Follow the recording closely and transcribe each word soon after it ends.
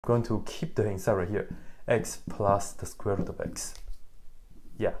going to keep the inside right here, x plus the square root of x.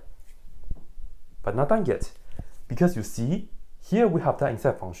 Yeah, but not done yet, because you see, here we have that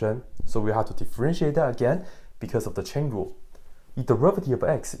inside function, so we have to differentiate that again because of the chain rule. The derivative of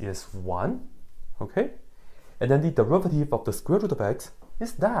x is 1, okay? And then the derivative of the square root of x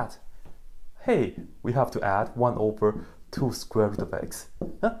is that. Hey, we have to add 1 over 2 square root of x.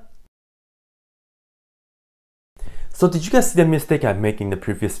 Huh? So did you guys see the mistake I made in the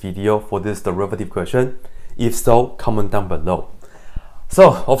previous video for this derivative question? If so, comment down below.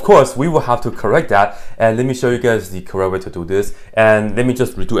 So, of course, we will have to correct that, and let me show you guys the correct way to do this, and let me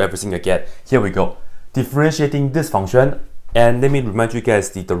just redo everything again. Here we go. Differentiating this function, and let me remind you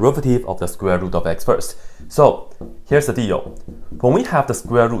guys the derivative of the square root of x first. So, here's the deal. When we have the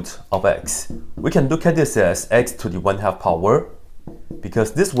square root of x, we can look at this as x to the 1/2 power,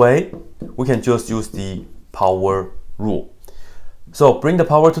 because this way, we can just use the power rule. So, bring the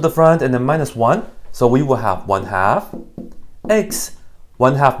power to the front and then minus 1, so we will have 1/2 x.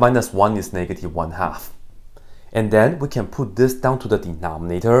 1/2 minus 1 is negative 1/2. And then we can put this down to the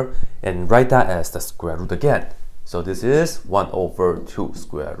denominator and write that as the square root again. So this is 1 over 2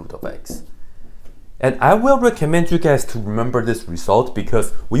 square root of x. And I will recommend you guys to remember this result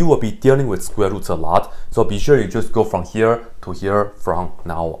because we will be dealing with square roots a lot. So be sure you just go from here to here from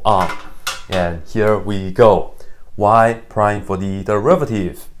now on. And here we go. Y prime for the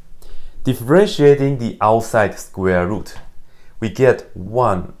derivative. Differentiating the outside square root, we get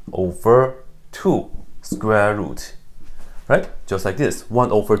 1 over 2 square root, right? Just like this,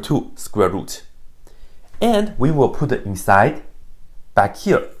 1 over 2 square root. And we will put the inside back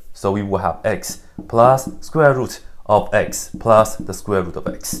here. So we will have x plus square root of x plus the square root of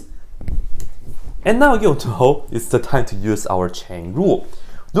x. And now you know it's the time to use our chain rule.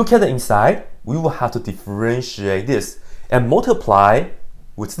 Look at the inside, we will have to differentiate this and multiply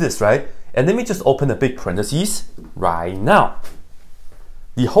with this, right? And let me just open the big parentheses right now.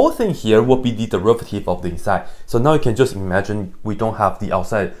 The whole thing here will be the derivative of the inside. So now you can just imagine we don't have the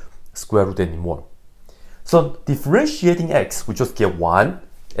outside square root anymore. So differentiating x, we just get 1,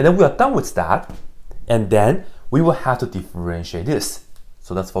 and then we are done with that. And then we will have to differentiate this.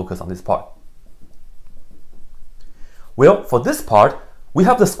 So let's focus on this part. Well, for this part, we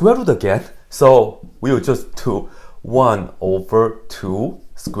have the square root again. So we will just do 1 over 2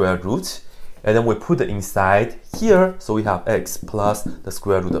 square root. And then we put the inside here, so we have x plus the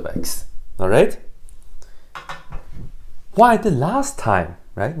square root of x. All right? Why the last time,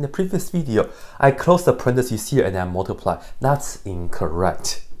 right? In the previous video, I closed the parentheses here and then multiply. That's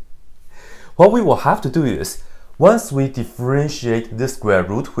incorrect. What we will have to do is, once we differentiate this square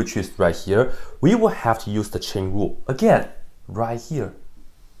root, which is right here, we will have to use the chain rule again, right here.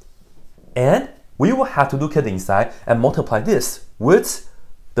 And we will have to look at the inside and multiply this with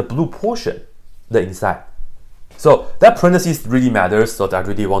the blue portion, the inside. So that parentheses really matters, so I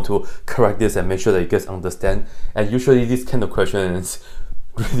really want to correct this and make sure that you guys understand. And usually this kind of question is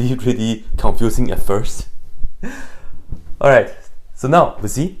really confusing at first. Alright, so now we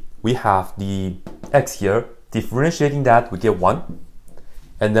see we have the x here, differentiating that we get 1,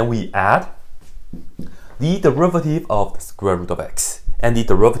 and then we add the derivative of the square root of x. And the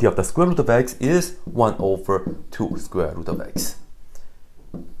derivative of the square root of x is 1 over 2 square root of x.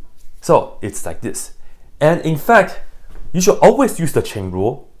 So it's like this. And in fact, you should always use the chain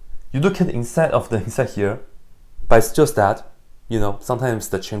rule. You look at the inside of the inside here, but it's just that, you know, sometimes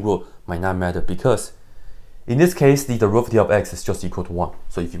the chain rule might not matter because in this case, the derivative of x is just equal to 1.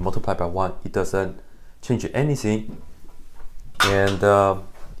 So if you multiply by 1, it doesn't change anything. And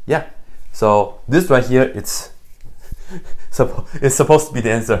yeah, so this right here, it's supposed to be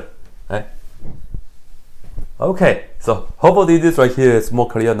the answer, right? Okay, so hopefully this right here is more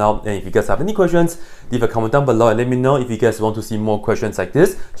clear now. And if you guys have any questions, leave a comment down below and let me know. If you guys want to see more questions like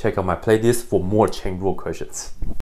this, check out my playlist for more chain rule questions.